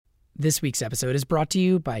This week's episode is brought to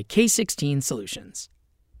you by K16 Solutions.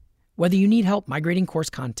 Whether you need help migrating course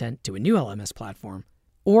content to a new LMS platform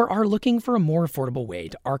or are looking for a more affordable way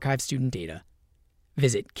to archive student data,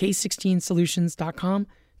 visit k16solutions.com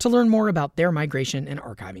to learn more about their migration and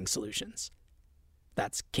archiving solutions.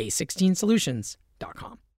 That's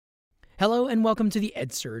k16solutions.com. Hello and welcome to the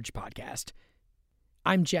EdSurge podcast.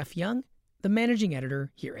 I'm Jeff Young, the managing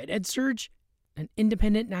editor here at EdSurge, an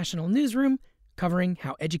independent national newsroom covering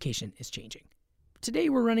how education is changing. Today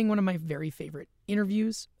we're running one of my very favorite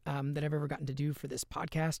interviews that I've ever gotten to do for this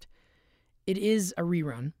podcast. It is a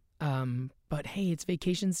rerun, but hey, it's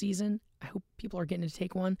vacation season. I hope people are getting to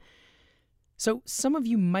take one. So some of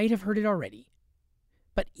you might have heard it already,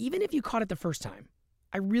 but even if you caught it the first time,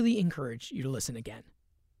 I really encourage you to listen again.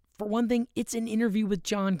 For one thing, it's an interview with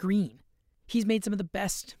John Green. He's made some of the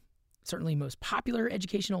best, certainly most popular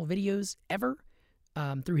educational videos ever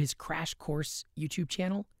through his Crash Course YouTube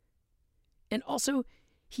channel. And also,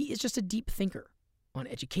 he is just a deep thinker on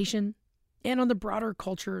education and on the broader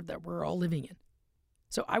culture that we're all living in.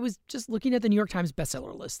 So I was just looking at the New York Times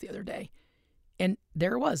bestseller list the other day, and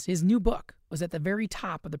there it was. His new book was at the very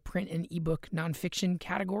top of the print and ebook nonfiction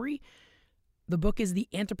category. The book is The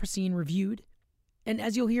Anthropocene Reviewed, and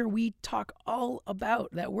as you'll hear, we talk all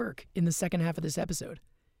about that work in the second half of this episode.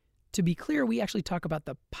 To be clear, we actually talk about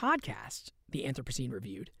the podcast, The Anthropocene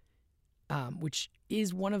Reviewed, which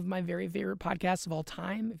is one of my very favorite podcasts of all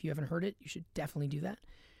time. If you haven't heard it, you should definitely do that.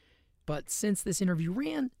 But since this interview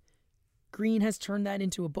ran, Green has turned that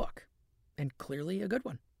into a book, and clearly a good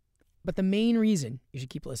one. But the main reason you should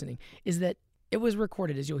keep listening is that it was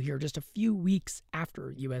recorded, as you'll hear, just a few weeks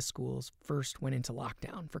after U.S. schools first went into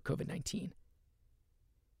lockdown for COVID-19.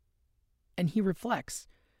 And he reflects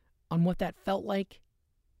on what that felt like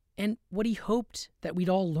and what he hoped that we'd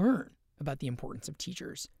all learn about the importance of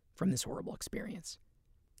teachers from this horrible experience.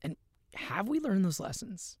 And have we learned those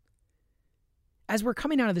lessons? As we're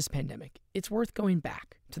coming out of this pandemic, it's worth going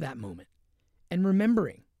back to that moment and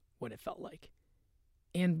remembering what it felt like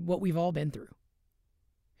and what we've all been through.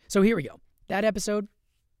 So here we go. That episode,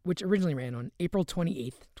 which originally ran on April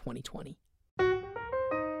 28th, 2020.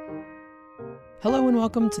 Hello and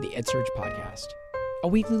welcome to the EdSurge podcast, a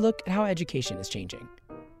weekly look at how education is changing.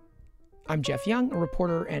 I'm Jeff Young, a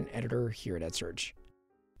reporter and editor here at EdSurge.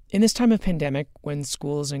 In this time of pandemic, when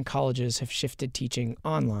schools and colleges have shifted teaching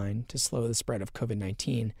online to slow the spread of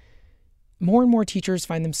COVID-19, more and more teachers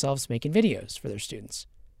find themselves making videos for their students.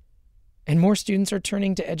 And more students are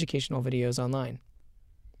turning to educational videos online.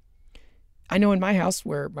 I know in my house,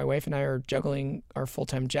 where my wife and I are juggling our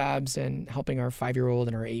full-time jobs and helping our 5-year-old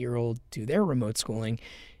and our 8-year-old do their remote schooling,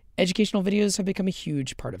 educational videos have become a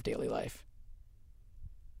huge part of daily life.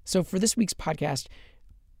 So for this week's podcast,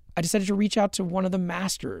 I decided to reach out to one of the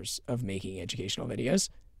masters of making educational videos,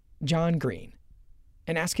 John Green,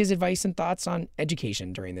 and ask his advice and thoughts on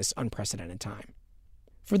education during this unprecedented time.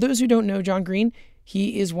 For those who don't know John Green,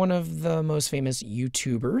 he is one of the most famous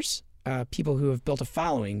YouTubers, people who have built a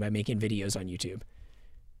following by making videos on YouTube.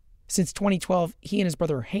 Since 2012, he and his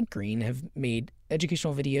brother Hank Green have made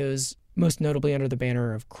educational videos, most notably under the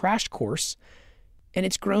banner of Crash Course, and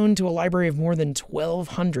it's grown to a library of more than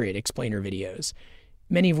 1,200 explainer videos,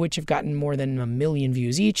 many of which have gotten more than 1 million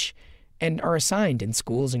views each and are assigned in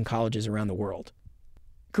schools and colleges around the world.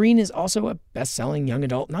 Green is also a best-selling young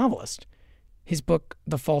adult novelist. His book,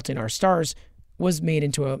 The Fault in Our Stars, was made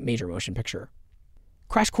into a major motion picture.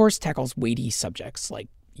 Crash Course tackles weighty subjects like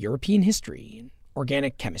European history and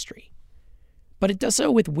organic chemistry. But it does so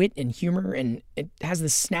with wit and humor, and it has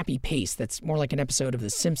this snappy pace that's more like an episode of The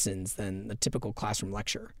Simpsons than the typical classroom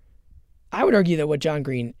lecture. I would argue that what John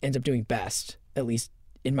Green ends up doing best, at least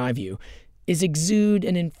in my view, is exude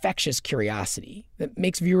an infectious curiosity that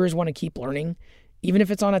makes viewers want to keep learning, even if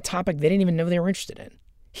it's on a topic they didn't even know they were interested in.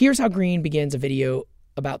 Here's how Green begins a video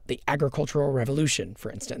about the agricultural revolution,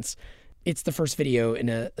 for instance. It's the first video in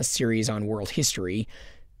a series on world history.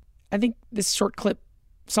 I think this short clip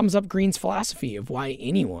sums up Green's philosophy of why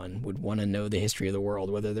anyone would want to know the history of the world,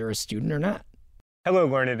 whether they're a student or not. Hello,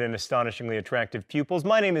 learned and astonishingly attractive pupils.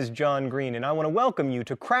 My name is John Green, and I want to welcome you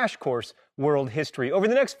to Crash Course World History. Over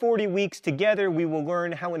the next 40 weeks together, we will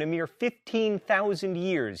learn how in a mere 15,000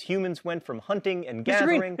 years, humans went from hunting and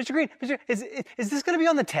gathering... Mr. Green, is this going to be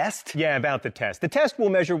on the test? Yeah, about the test. The test will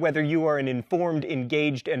measure whether you are an informed,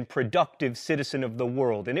 engaged, and productive citizen of the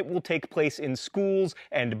world, and it will take place in schools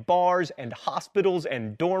and bars and hospitals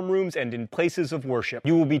and dorm rooms and in places of worship.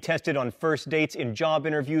 You will be tested on first dates, in job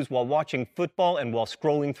interviews, while watching football, and while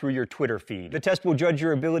scrolling through your Twitter feed. The test will judge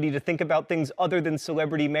your ability to think about things other than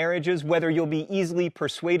celebrity marriages, whether whether you'll be easily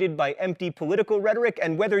persuaded by empty political rhetoric,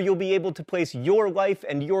 and whether you'll be able to place your life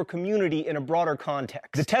and your community in a broader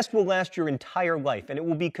context. The test will last your entire life, and it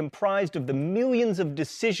will be comprised of the millions of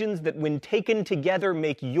decisions that, when taken together,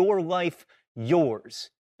 make your life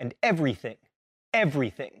yours. And everything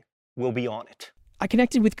will be on it. I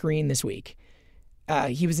connected with Green this week.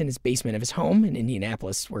 He was in his basement of his home in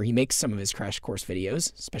Indianapolis, where he makes some of his crash course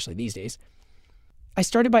videos, especially these days. I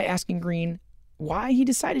started by asking Green why he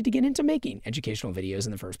decided to get into making educational videos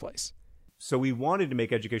in the first place. So we wanted to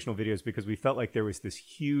make educational videos because we felt like there was this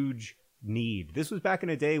huge need. This was back in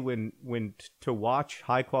a day when to watch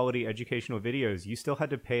high quality educational videos, you still had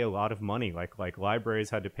to pay a lot of money. Like libraries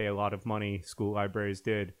had to pay a lot of money, school libraries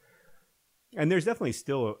did. And there's definitely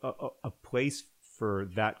still a place for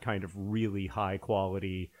that kind of really high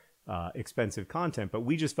quality, expensive content. But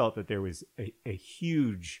we just felt that there was a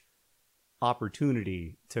huge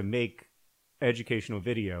opportunity to make educational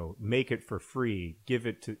video, make it for free, give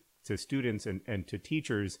it to students and to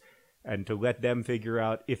teachers, and to let them figure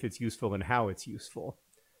out if it's useful and how it's useful.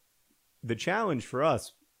 The challenge for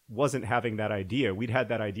us wasn't having that idea. We'd had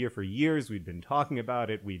that idea for years. We'd been talking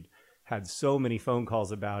about it. We'd had so many phone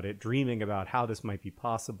calls about it, dreaming about how this might be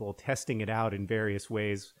possible, testing it out in various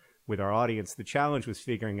ways with our audience. The challenge was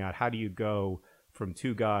figuring out, how do you go from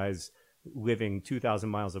two guys living 2,000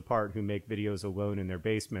 miles apart who make videos alone in their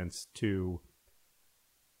basements to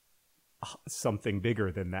something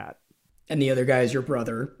bigger than that. And the other guy is your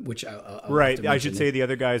brother, which I'll right. I should say the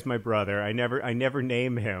other guy is my brother. I never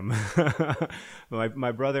name him.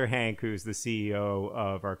 my brother Hank, who's the CEO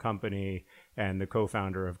of our company and the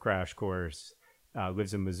co-founder of Crash Course,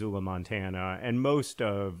 lives in Missoula, Montana, and most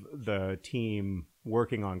of the team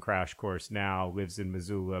working on Crash Course now lives in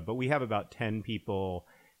Missoula. But we have about 10 people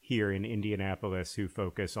here in Indianapolis who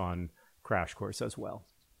focus on Crash Course as well.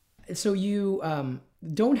 So you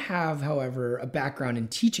don't have, however, a background in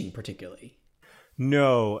teaching particularly.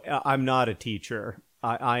 No, I'm not a teacher.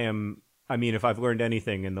 I mean, if I've learned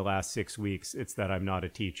anything in the last 6 weeks, it's that I'm not a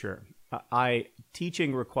teacher.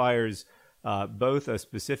 Teaching requires both a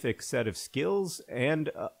specific set of skills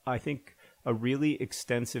and I think a really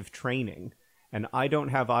extensive training. And I don't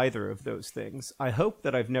have either of those things. I hope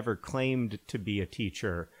that I've never claimed to be a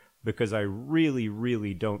teacher, because I really,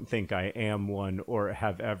 really don't think I am one or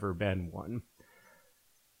have ever been one.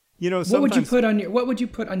 You know, sometimes... What would you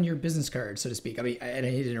put on your business card, so to speak? I mean, and I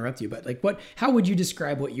hate to interrupt you, but like, how would you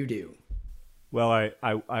describe what you do? Well,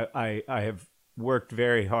 I have worked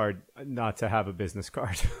very hard not to have a business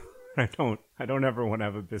card. I don't ever want to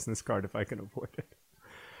have a business card if I can avoid it.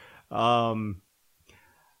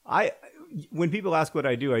 When people ask what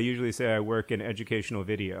I do, I usually say I work in educational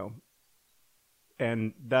video.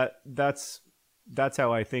 And that's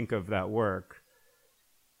how I think of that work.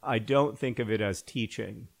 I don't think of it as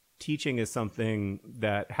teaching. Teaching is something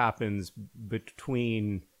that happens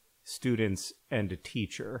between students and a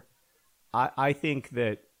teacher. I think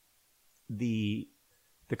that the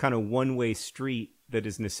kind of one-way street that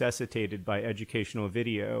is necessitated by educational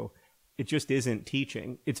video, it just isn't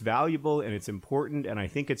teaching. It's valuable and it's important, and I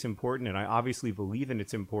think it's important, and I obviously believe in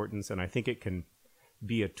its importance, and I think it can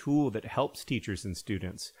be a tool that helps teachers and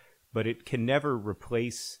students, but it can never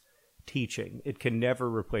replace teaching. It can never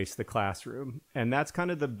replace the classroom. And that's kind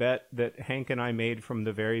of the bet that Hank and I made from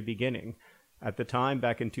the very beginning. At the time,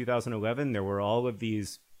 back in 2011, there were all of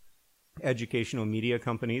these educational media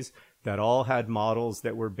companies that all had models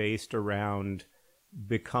that were based around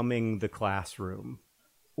becoming the classroom,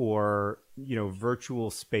 or, you know, virtual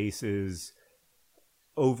spaces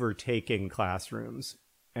overtaking classrooms.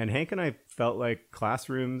 And Hank and I felt like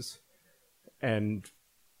classrooms and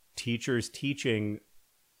teachers teaching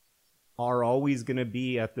are always going to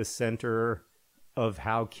be at the center of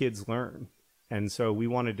how kids learn. And so we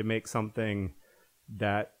wanted to make something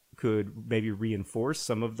that could maybe reinforce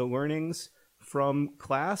some of the learnings from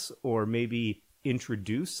class, or maybe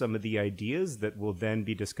introduce some of the ideas that will then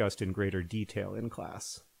be discussed in greater detail in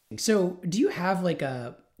class. So do you have like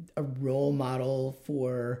a role model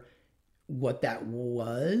for what that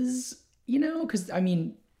was, you know? Because I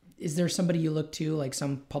mean, is there somebody you look to, like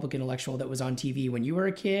some public intellectual that was on TV when you were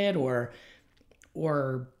a kid, or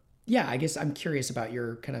yeah, I guess I'm curious about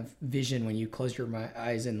your kind of vision when you closed your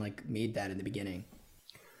eyes and like made that in the beginning.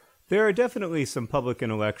 There are definitely some public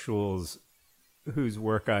intellectuals whose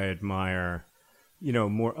work I admire. You know,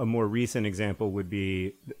 a more recent example would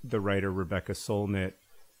be the writer Rebecca Solnit,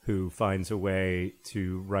 who finds a way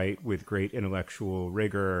to write with great intellectual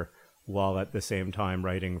rigor while at the same time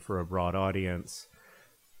writing for a broad audience.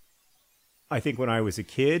 I think when I was a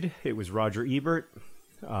kid, it was Roger Ebert.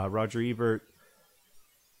 Roger Ebert,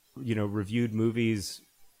 you know, reviewed movies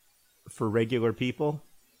for regular people,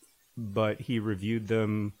 but he reviewed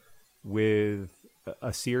them with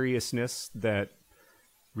a seriousness that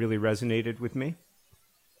really resonated with me.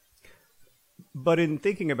 But in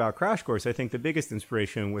thinking about Crash Course, I think the biggest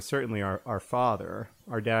inspiration was certainly our father.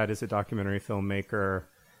 Our dad is a documentary filmmaker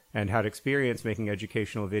and had experience making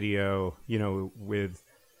educational video,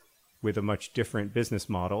 with a much different business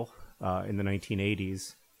model in the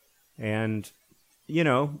 1980s. And,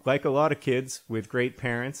 like a lot of kids with great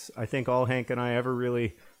parents, I think all Hank and I ever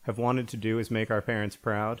really have wanted to do is make our parents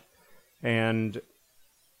proud. And,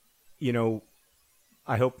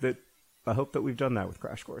 I hope that we've done that with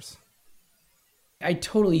Crash Course. I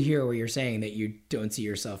totally hear what you're saying, that you don't see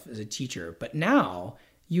yourself as a teacher, but now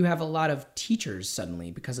you have a lot of teachers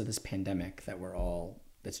suddenly because of this pandemic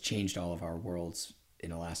that's changed all of our worlds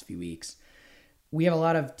in the last few weeks. We have a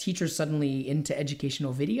lot of teachers suddenly into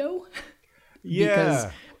educational video.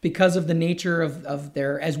 Yeah. because of the nature of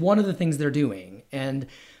as one of the things they're doing. And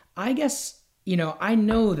I guess, I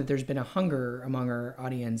know that there's been a hunger among our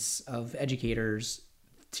audience of educators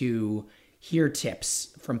to hear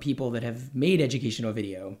tips from people that have made educational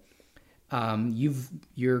video.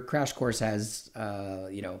 Your Crash Course has,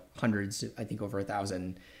 hundreds, I think over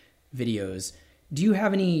 1,000 videos. Do you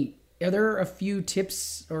have are there a few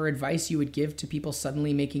tips or advice you would give to people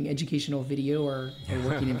suddenly making educational video or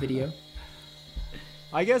working in video?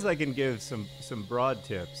 I guess I can give some broad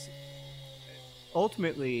tips.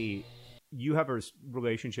 Ultimately, you have a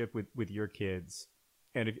relationship with your kids.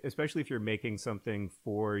 And especially if you're making something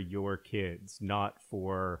for your kids, not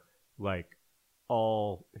for like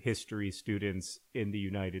all history students in the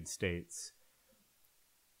United States,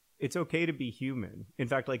 it's okay to be human. In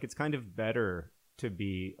fact, it's kind of better to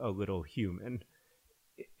be a little human.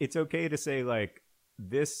 It's okay to say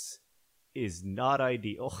this is not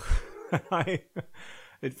ideal.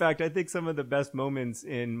 In fact, I think some of the best moments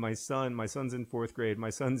in my son's in 4th grade, my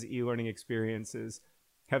son's e-learning experiences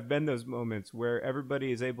have been those moments where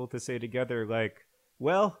everybody is able to say together,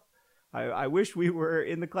 I wish we were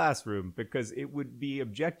in the classroom because it would be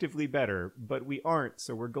objectively better, but we aren't.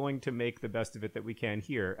 So we're going to make the best of it that we can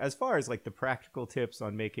here. As far as the practical tips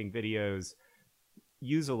on making videos,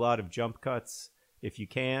 use a lot of jump cuts if you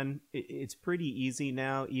can. It's pretty easy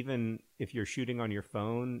now. Even if you're shooting on your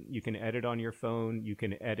phone, you can edit on your phone. You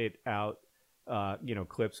can edit out,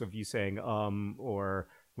 clips of you saying, or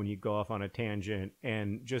when you go off on a tangent,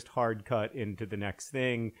 and just hard cut into the next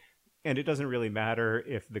thing. And it doesn't really matter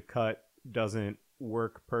if the cut doesn't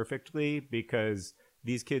work perfectly, because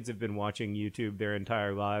these kids have been watching YouTube their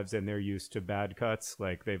entire lives and they're used to bad cuts.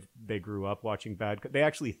 They grew up watching bad cuts. They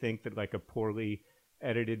actually think that a poorly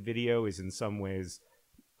edited video is in some ways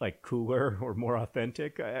cooler or more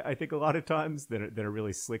authentic, I think, a lot of times than a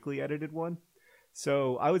really slickly edited one.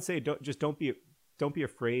 So I would say don't be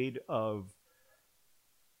afraid of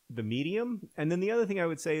the medium. And then the other thing I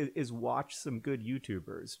would say is watch some good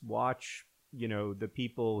YouTubers. Watch, the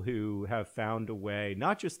people who have found a way,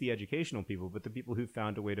 not just the educational people, but the people who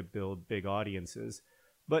found a way to build big audiences.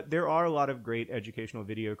 But there are a lot of great educational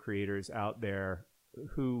video creators out there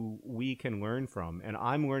who we can learn from. And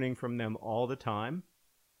I'm learning from them all the time.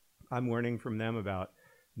 I'm learning from them about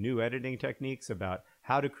new editing techniques, about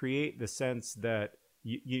how to create the sense that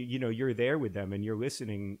you're there with them and you're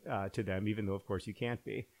listening to them, even though of course you can't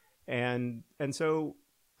be. And so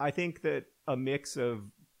I think that a mix of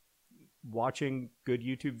watching good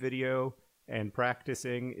YouTube video and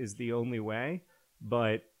practicing is the only way.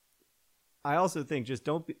 But I also think just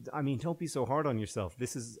don't be so hard on yourself.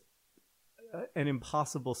 This is an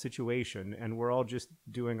impossible situation, and we're all just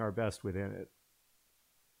doing our best within it.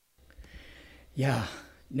 Yeah,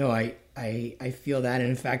 no, I feel that. And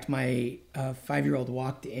in fact, my 5-year-old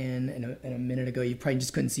walked in a minute ago. You probably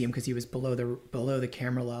just couldn't see him because he was below the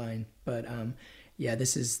camera line. But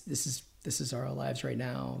this is our lives right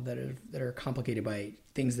now that are complicated by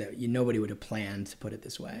things that nobody would have planned, to put it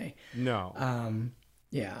this way. No.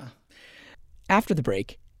 Yeah. After the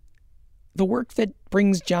break, the work that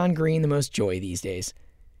brings John Green the most joy these days,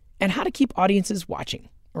 and how to keep audiences watching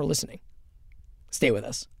or listening. Stay with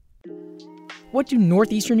us. What do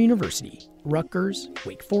Northeastern University, Rutgers,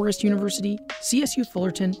 Wake Forest University, CSU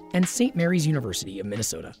Fullerton, and St. Mary's University of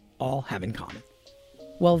Minnesota all have in common?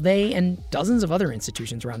 Well, they and dozens of other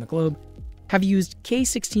institutions around the globe have used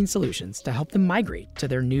K16 solutions to help them migrate to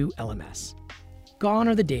their new LMS. Gone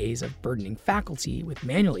are the days of burdening faculty with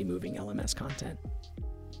manually moving LMS content,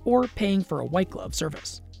 or paying for a white glove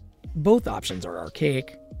service. Both options are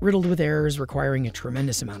archaic, riddled with errors requiring a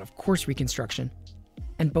tremendous amount of course reconstruction,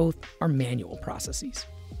 and both are manual processes.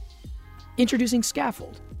 Introducing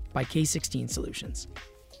Scaffold by K16 Solutions.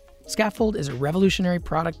 Scaffold is a revolutionary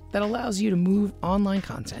product that allows you to move online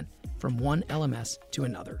content from one LMS to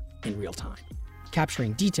another in real time,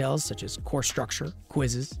 capturing details such as course structure,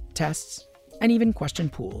 quizzes, tests, and even question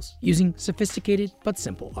pools using sophisticated but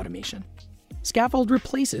simple automation. Scaffold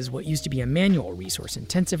replaces what used to be a manual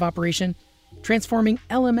resource-intensive operation, transforming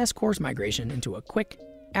LMS course migration into a quick,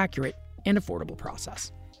 accurate, and affordable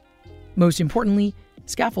process. Most importantly,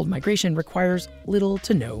 Scaffold migration requires little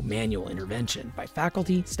to no manual intervention by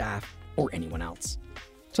faculty, staff, or anyone else.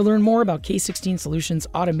 To learn more about K16 Solutions'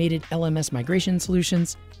 automated LMS migration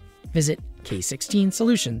solutions, visit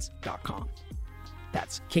k16solutions.com.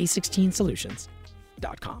 That's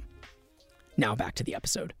k16solutions.com. Now back to the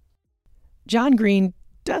episode. John Green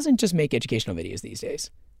doesn't just make educational videos these days.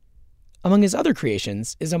 Among his other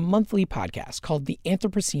creations is a monthly podcast called The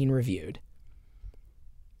Anthropocene Reviewed.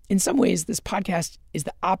 In some ways, this podcast is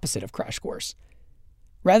the opposite of Crash Course.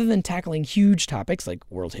 Rather than tackling huge topics like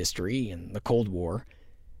world history and the Cold War,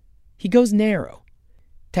 he goes narrow,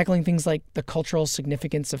 tackling things like the cultural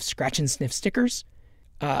significance of scratch and sniff stickers,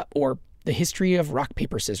 or the history of rock,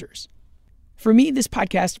 paper, scissors. For me, this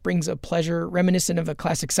podcast brings a pleasure reminiscent of a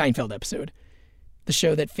classic Seinfeld episode, the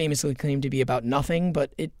show that famously claimed to be about nothing,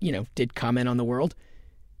 but it, did comment on the world.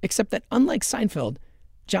 Except that unlike Seinfeld,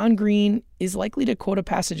 John Green is likely to quote a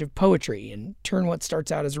passage of poetry and turn what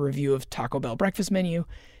starts out as a review of Taco Bell breakfast menu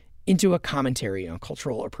into a commentary on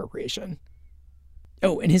cultural appropriation.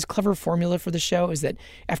 Oh, and his clever formula for the show is that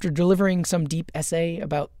after delivering some deep essay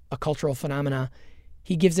about a cultural phenomena,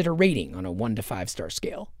 he gives it a rating on a 1 to 5 star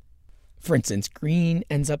scale. For instance, Green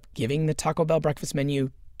ends up giving the Taco Bell breakfast menu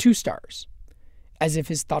 2 stars, as if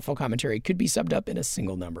his thoughtful commentary could be summed up in a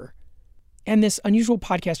single number. And this unusual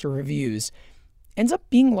podcast of reviews ends up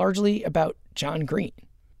being largely about John Green.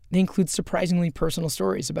 They include surprisingly personal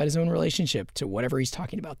stories about his own relationship to whatever he's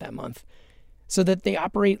talking about that month, so that they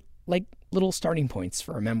operate like little starting points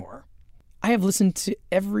for a memoir. I have listened to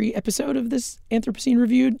every episode of this Anthropocene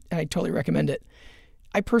Reviewed, and I totally recommend it.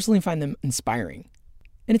 I personally find them inspiring.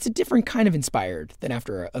 And it's a different kind of inspired than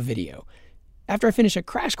after a video. After I finish a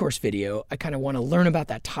Crash Course video, I kind of want to learn about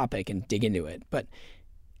that topic and dig into it. But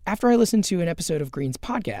after I listen to an episode of Green's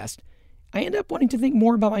podcast, I end up wanting to think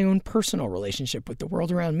more about my own personal relationship with the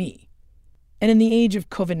world around me. And in the age of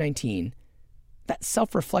COVID-19, that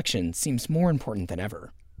self-reflection seems more important than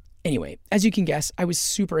ever. Anyway, as you can guess, I was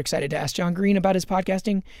super excited to ask John Green about his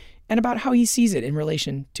podcasting and about how he sees it in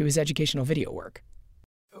relation to his educational video work.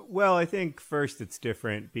 Well, I think first it's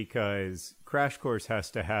different because Crash Course has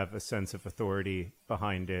to have a sense of authority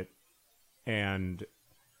behind it, and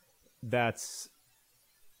that's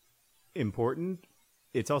important.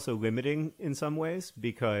 It's also limiting in some ways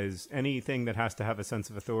because anything that has to have a sense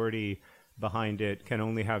of authority behind it can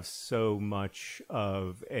only have so much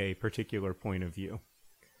of a particular point of view.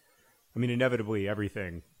 I mean, inevitably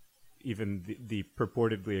everything, even the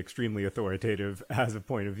purportedly extremely authoritative, has a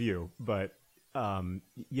point of view, but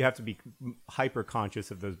you have to be hyper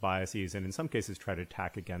conscious of those biases and in some cases try to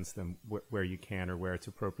attack against them where you can or where it's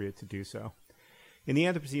appropriate to do so. In the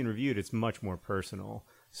Anthropocene Reviewed, it's much more personal.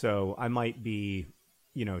 So I might be,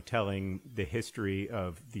 telling the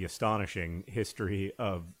astonishing history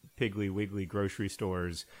of Piggly Wiggly grocery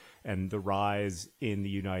stores and the rise in the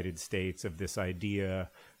United States of this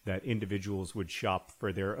idea that individuals would shop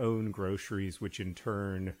for their own groceries, which in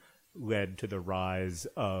turn led to the rise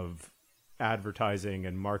of advertising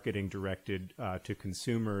and marketing directed to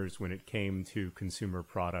consumers when it came to consumer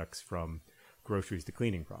products, from groceries to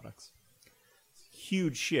cleaning products.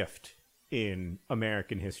 Huge shift in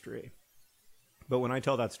American history. But when I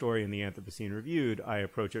tell that story in the Anthropocene Reviewed, I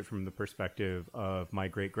approach it from the perspective of my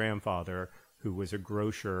great-grandfather, who was a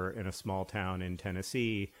grocer in a small town in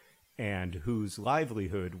Tennessee and whose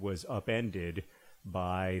livelihood was upended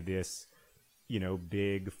by this,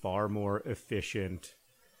 big, far more efficient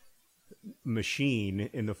machine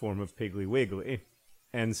in the form of Piggly Wiggly.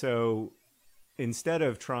 And so instead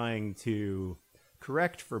of trying to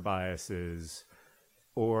correct for biases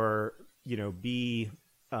or, be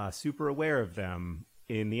super aware of them,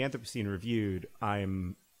 in the Anthropocene Reviewed,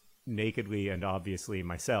 I'm nakedly and obviously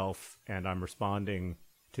myself, and I'm responding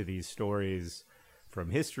to these stories from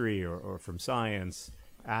history or from science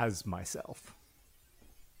as myself.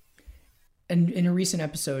 And in a recent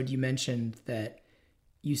episode, you mentioned that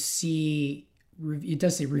you see, it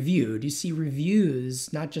does say reviewed, you see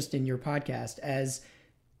reviews, not just in your podcast, as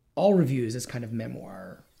all reviews as kind of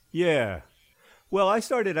memoir. Yeah. Well, I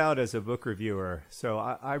started out as a book reviewer. So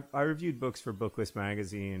I reviewed books for Booklist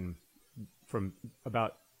magazine from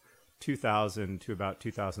about 2000 to about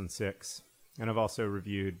 2006. And I've also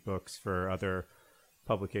reviewed books for other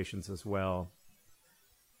publications as well.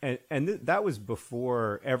 that was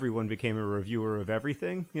before everyone became a reviewer of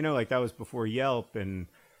everything. Like that was before Yelp. And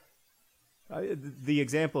the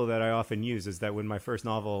example that I often use is that when my first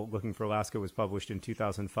novel, Looking for Alaska, was published in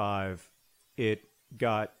 2005, it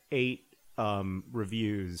got 8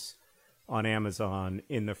 reviews on Amazon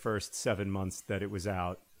in the first 7 months that it was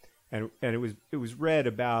out. And it was read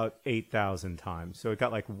about 8,000 times. So it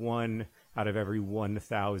got like 1 out of every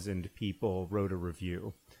 1,000 people wrote a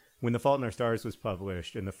review. When The Fault in Our Stars was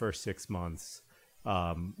published in the first 6 months,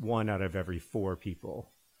 1 out of every 4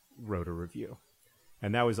 people wrote a review.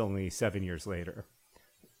 And that was only 7 years later.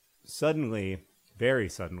 Suddenly, very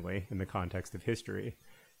suddenly, in the context of history,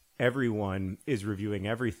 everyone is reviewing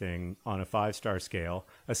everything on a 5-star scale,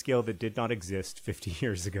 a scale that did not exist 50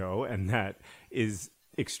 years ago, and that is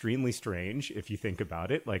extremely strange if you think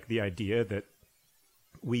about it. Like the idea that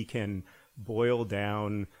we can boil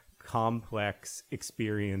down complex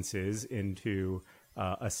experiences into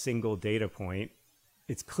a single data point.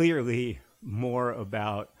 It's clearly more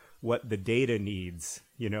about what the data needs,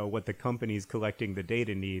 what the companies collecting the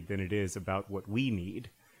data need, than it is about what we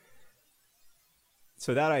need.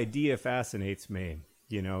 So that idea fascinates me,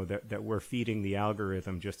 that we're feeding the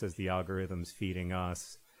algorithm just as the algorithm's feeding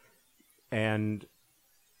us. And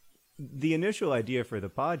the initial idea for the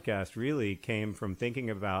podcast really came from thinking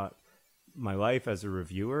about my life as a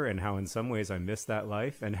reviewer and how in some ways I miss that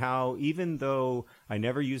life, and how even though I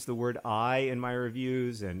never used the word I in my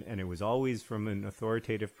reviews and it was always from an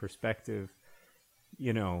authoritative perspective,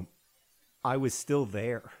 I was still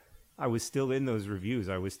there. I was still in those reviews.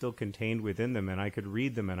 I was still contained within them, and I could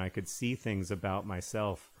read them and I could see things about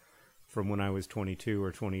myself from when I was 22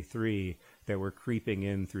 or 23 that were creeping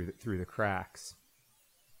in through the cracks.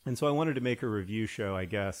 And so I wanted to make a review show, I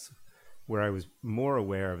guess, where I was more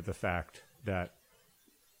aware of the fact that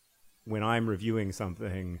when I'm reviewing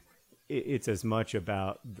something, it's as much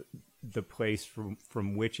about the place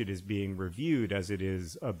from which it is being reviewed as it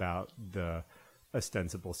is about the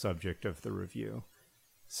ostensible subject of the review.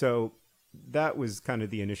 So that was kind of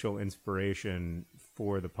the initial inspiration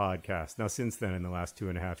for the podcast. Now, since then, in the last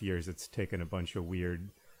 2.5 years, it's taken a bunch of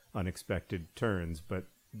weird, unexpected turns, but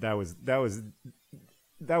that was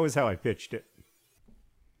how I pitched it.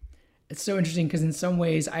 It's so interesting because in some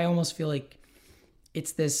ways I almost feel like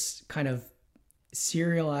it's this kind of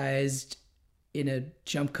serialized, in a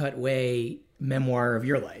jump cut way, memoir of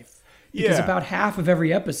your life. Because about half of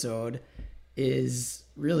every episode is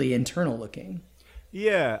really internal looking.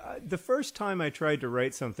 Yeah. The first time I tried to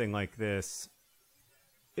write something like this,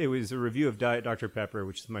 it was a review of Diet Dr. Pepper,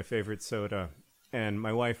 which is my favorite soda. And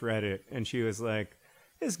my wife read it and she was like,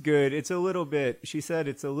 it's good. It's a little bit, she said,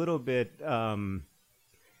 it's a little bit,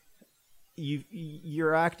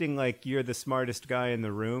 you're acting like you're the smartest guy in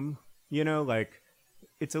the room, like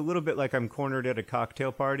it's a little bit like I'm cornered at a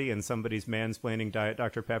cocktail party and somebody's mansplaining Diet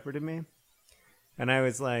Dr. Pepper to me. And I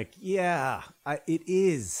was like, yeah, it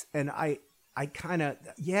is. And I kind of,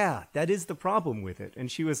 that is the problem with it. And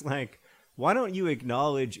she was like, why don't you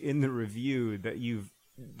acknowledge in the review that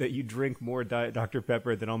you drink more Diet Dr.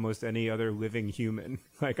 Pepper than almost any other living human?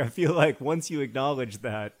 Like, I feel like once you acknowledge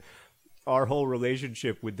that, our whole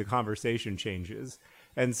relationship with the conversation changes.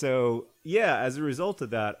 And so, as a result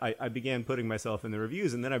of that, I began putting myself in the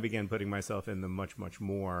reviews, and then I began putting myself in them much, much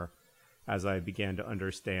more as I began to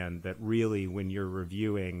understand that really when you're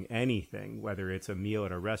reviewing anything, whether it's a meal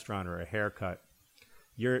at a restaurant or a haircut,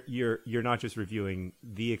 you're not just reviewing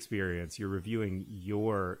the experience, you're reviewing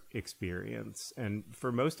your experience. And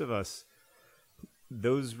for most of us,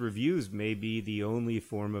 those reviews may be the only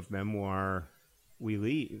form of memoir we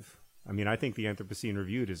leave. I mean, I think the Anthropocene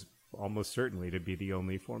Reviewed is almost certainly to be the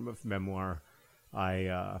only form of memoir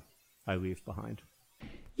I leave behind.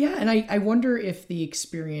 Yeah, and I wonder if the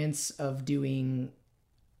experience of doing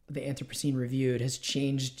the Anthropocene Reviewed has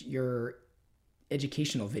changed your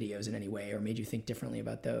educational videos in any way or made you think differently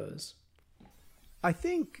about those. I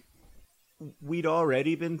think we'd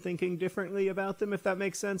already been thinking differently about them, if that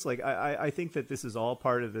makes sense. Like, I think that this is all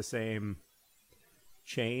part of the same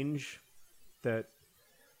change that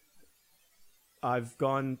I've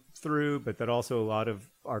gone through, but that also a lot of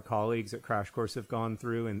our colleagues at Crash Course have gone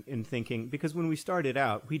through in thinking, because when we started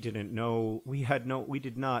out, we did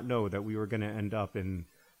not know that we were going to end up in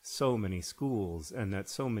so many schools and that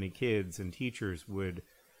so many kids and teachers would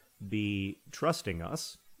be trusting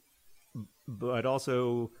us, but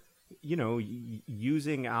also,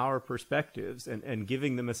 using our perspectives and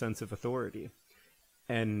giving them a sense of authority.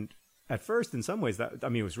 And at first, in some ways,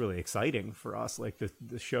 it was really exciting for us. Like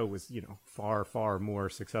the show was, far, far more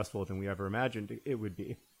successful than we ever imagined it would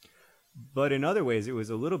be. But in other ways, it was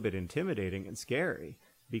a little bit intimidating and scary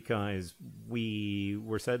because we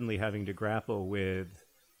were suddenly having to grapple with,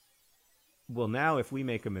 well, now if we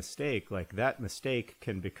make a mistake, like that mistake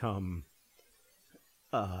can become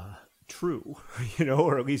true,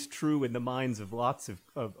 or at least true in the minds of lots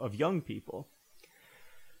of young people.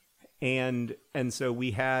 And so we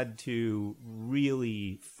had to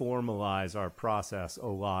really formalize our process a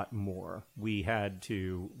lot more. We had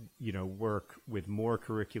to, work with more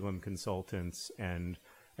curriculum consultants and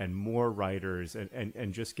more writers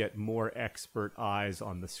and just get more expert eyes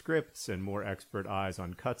on the scripts and more expert eyes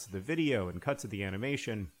on cuts of the video and cuts of the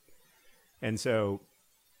animation. And so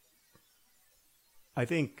I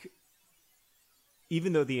think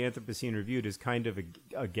even though the Anthropocene Reviewed is kind of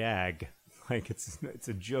a gag, like it's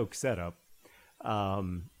a joke setup.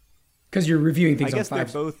 Because you're reviewing things. I guess on they're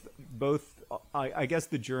five. both. I guess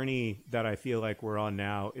the journey that I feel like we're on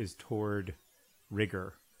now is toward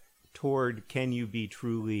rigor, toward can you be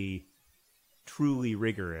truly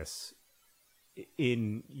rigorous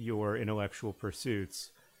in your intellectual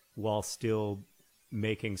pursuits while still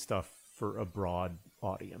making stuff for a broad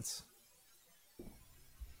audience.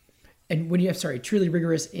 And when you have, truly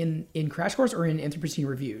rigorous in Crash Course or in Anthropocene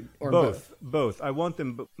Reviewed? Or both? Both. I want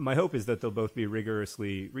them, my hope is that they'll both be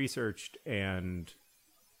rigorously researched and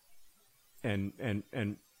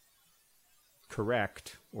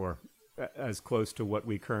correct, or as close to what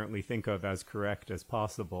we currently think of as correct as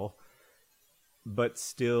possible, but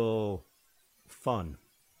still fun.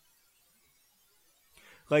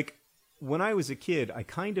 Like, when I was a kid, I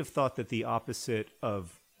kind of thought that the opposite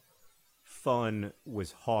of fun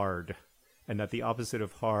was hard, and that the opposite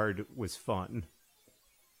of hard was fun.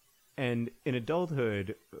 And in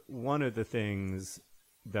adulthood, one of the things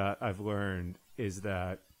that I've learned is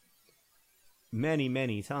that many,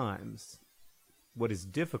 many times what is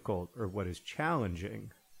difficult or what is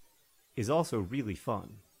challenging is also really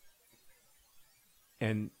fun.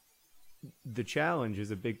 And the challenge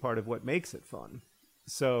is a big part of what makes it fun.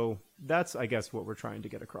 So that's, I guess, what we're trying to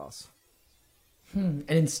get across. And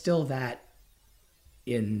instill that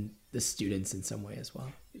in the students in some way as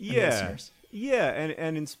well. Yeah,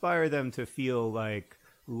 and inspire them to feel like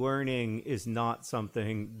learning is not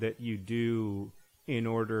something that you do in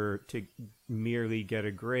order to merely get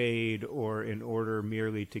a grade or in order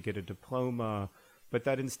merely to get a diploma, but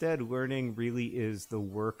that instead learning really is the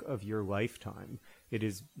work of your lifetime. It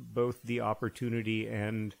is both the opportunity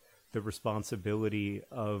and the responsibility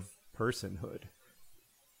of personhood.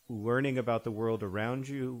 Learning about the world around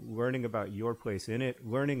you, learning about your place in it,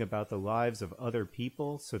 learning about the lives of other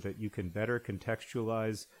people so that you can better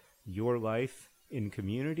contextualize your life in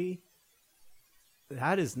community.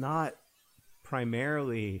 That is not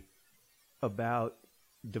primarily about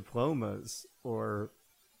diplomas or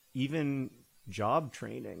even job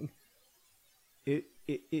training. It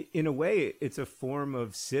in a way, it's a form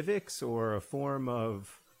of civics or a form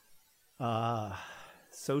of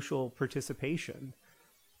social participation.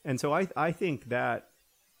 And so I think that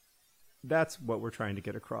that's what we're trying to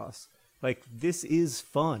get across. Like, this is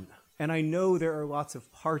fun. And I know there are lots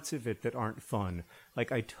of parts of it that aren't fun.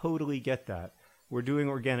 Like, I totally get that. We're doing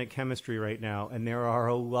organic chemistry right now, and there are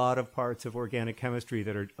a lot of parts of organic chemistry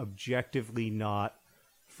that are objectively not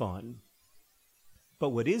fun. But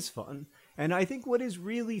what is fun, and I think what is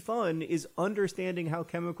really fun, is understanding how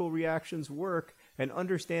chemical reactions work and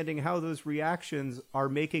understanding how those reactions are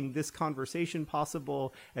making this conversation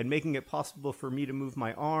possible and making it possible for me to move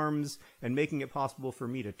my arms and making it possible for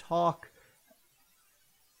me to talk.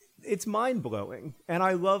 It's mind-blowing. And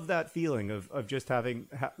I love that feeling of just having,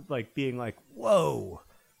 being like, whoa.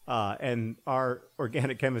 And our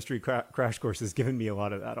organic chemistry crash course has given me a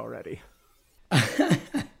lot of that already.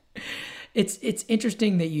 It's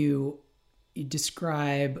interesting that you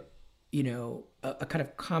describe, a kind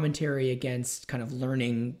of commentary against kind of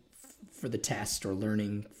learning for the test or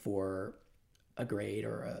learning for a grade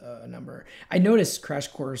or a number. I noticed Crash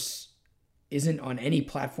Course isn't on any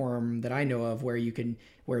platform that I know of where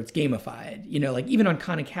it's gamified. Like even on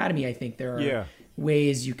Khan Academy, I think there are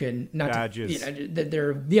ways you can badges.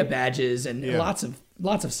 There are badges and lots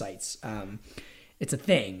of sites. It's a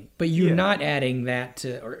thing, but you're not adding that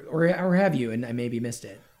to, or have you? And I maybe missed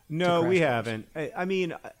it. No, we haven't. I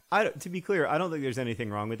mean, to be clear, I don't think there's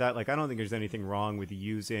anything wrong with that. Like, I don't think there's anything wrong with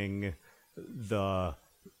using the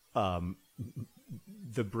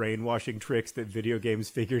brainwashing tricks that video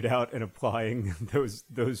games figured out and applying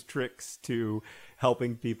those tricks to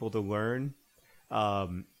helping people to learn.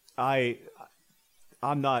 I'm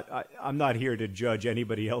not here to judge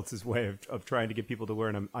anybody else's way of trying to get people to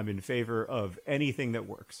learn. I'm in favor of anything that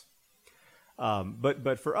works.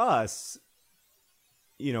 But for us,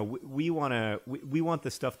 we want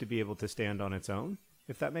the stuff to be able to stand on its own.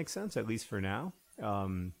 if that makes sense, at least for now.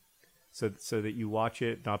 So that you watch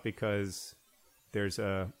it not because there's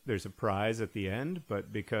a prize at the end,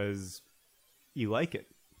 but because you like it.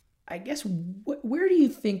 I guess where do you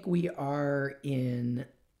think we are in,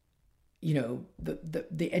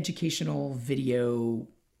 the educational video,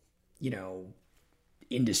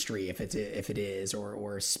 industry, if it is,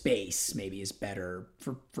 or space maybe is better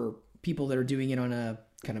for people that are doing it on a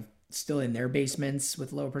kind of still in their basements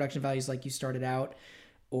with low production values like you started out,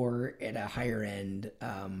 or at a higher end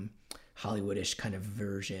Hollywoodish kind of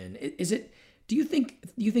version? Do you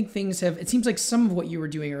think things have, it seems like some of what you were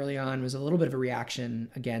doing early on was a little bit of a reaction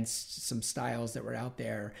against some styles that were out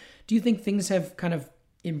there. Do you think things have kind of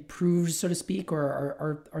improved, so to speak,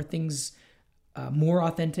 or are things more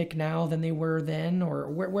authentic now than they were then, or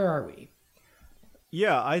where are we?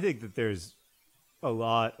 Yeah, I think that there's a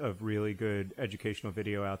lot of really good educational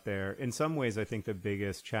video out there. In some ways, I think the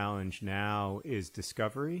biggest challenge now is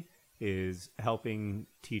discovery, is helping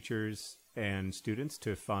teachers and students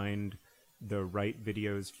to find the right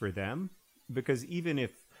videos for them. Because even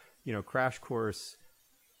if, Crash Course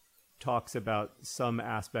talks about some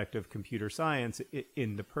aspect of computer science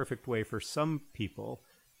in the perfect way for some people,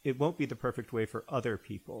 it won't be the perfect way for other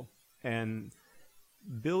people. And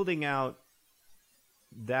building out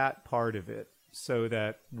that part of it so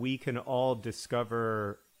that we can all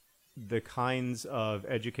discover the kinds of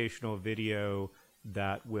educational video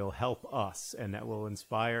that will help us and that will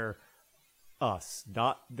inspire us,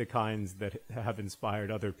 not the kinds that have inspired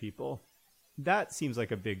other people. That seems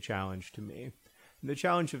like a big challenge to me. The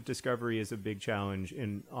challenge of discovery is a big challenge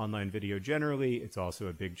in online video generally. It's also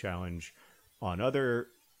a big challenge on other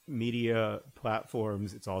media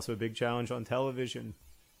platforms. It's also a big challenge on television.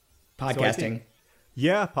 Podcasting.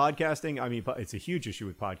 Yeah, podcasting. I mean, it's a huge issue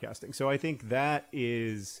with podcasting. So I think that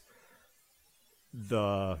is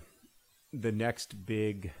the next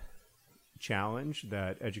big challenge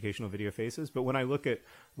that educational video faces. But when I look at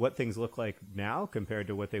what things look like now compared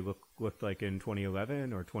to what they looked like in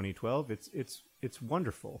 2011 or 2012, it's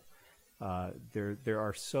wonderful. There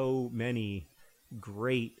are so many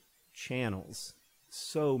great channels,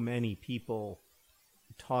 so many people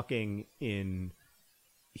talking in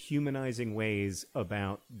humanizing ways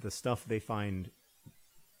about the stuff they find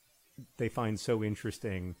so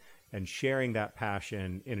interesting, and sharing that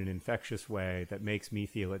passion in an infectious way that makes me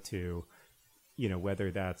feel it too. Whether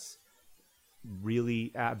that's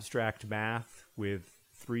really abstract math with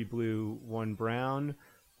 3 blue, 1 brown,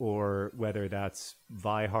 or whether that's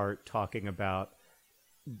Vihart talking about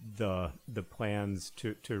the plans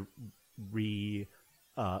to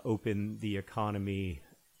open the economy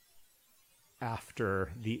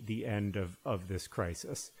after the end of this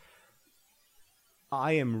crisis.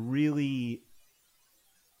 I am really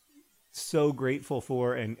so grateful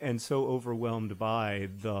for and so overwhelmed by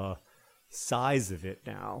the size of it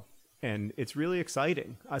now. And it's really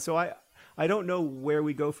exciting. So I don't know where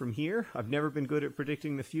we go from here. I've never been good at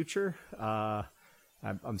predicting the future.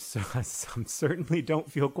 I'm certainly don't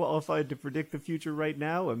feel qualified to predict the future right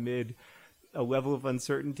now amid a level of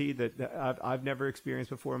uncertainty that I've never experienced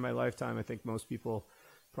before in my lifetime. I think most people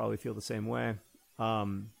probably feel the same way.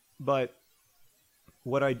 But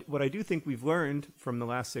what I do think we've learned from the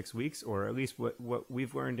last 6 weeks, or at least what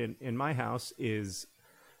we've learned in my house, is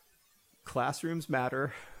classrooms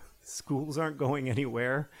matter. Schools aren't going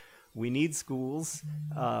anywhere. We need schools.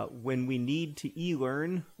 When we need to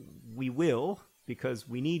e-learn, we will, because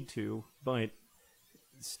we need to. But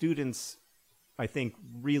students, I think,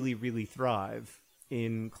 really, really thrive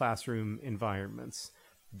in classroom environments.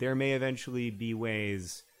 There may eventually be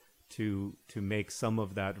ways to make some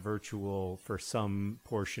of that virtual for some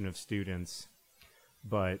portion of students.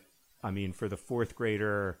 But, I mean, for the 4th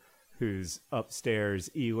grader who's upstairs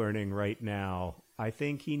e-learning right now, I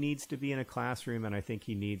think he needs to be in a classroom, and I think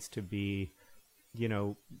he needs to be,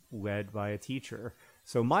 led by a teacher.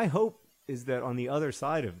 So my hope is that on the other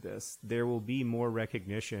side of this, there will be more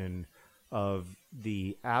recognition of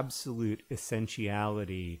the absolute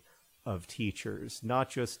essentiality of teachers, not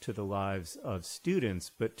just to the lives of students,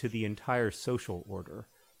 but to the entire social order.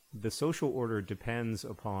 The social order depends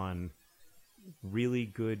upon really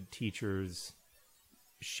good teachers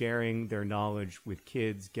sharing their knowledge with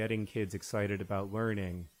kids, getting kids excited about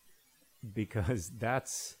learning, because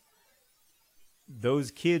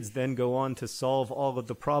those kids then go on to solve all of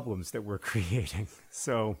the problems that we're creating.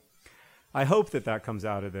 So I hope that comes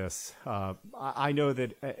out of this. I know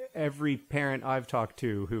that every parent I've talked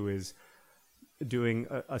to who is doing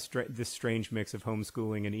this strange mix of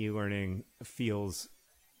homeschooling and e-learning feels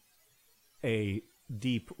a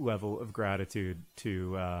deep level of gratitude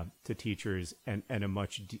to teachers and a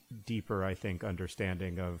much deeper, I think,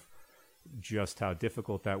 understanding of just how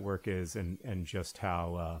difficult that work is and just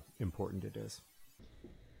how important it is.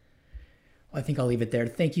 I think I'll leave it there.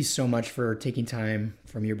 Thank you so much for taking time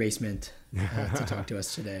from your basement to talk to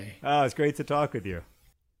us today. Oh, it's great to talk with you.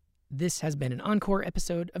 This has been an encore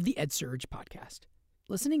episode of the EdSurge podcast.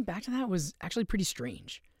 Listening back to that was actually pretty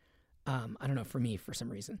strange. I don't know, for me, for some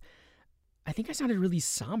reason. I think I sounded really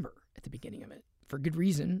somber at the beginning of it, for good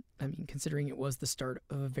reason. I mean, considering it was the start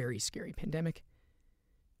of a very scary pandemic.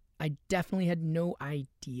 I definitely had no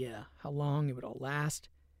idea how long it would all last.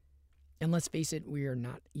 And let's face it, we are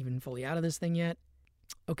not even fully out of this thing yet.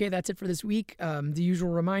 Okay, that's it for this week. The usual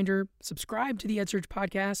reminder, subscribe to the EdSurge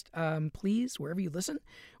podcast, please, wherever you listen.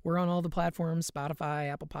 We're on all the platforms,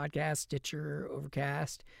 Spotify, Apple Podcasts, Stitcher,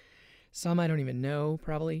 Overcast. Some I don't even know,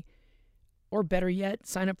 probably. Or better yet,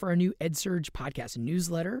 sign up for our new EdSurge podcast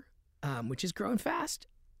newsletter, which is growing fast.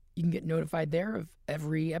 You can get notified there of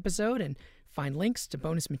every episode and find links to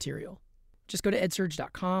bonus material. Just go to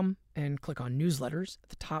edsurge.com and click on newsletters at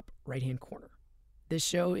the top right-hand corner. This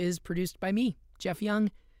show is produced by me, Jeff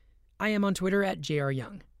Young. I am on Twitter at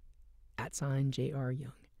JRYoung,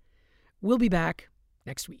 @JRYoung. We'll be back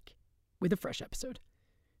next week with a fresh episode.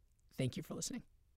 Thank you for listening.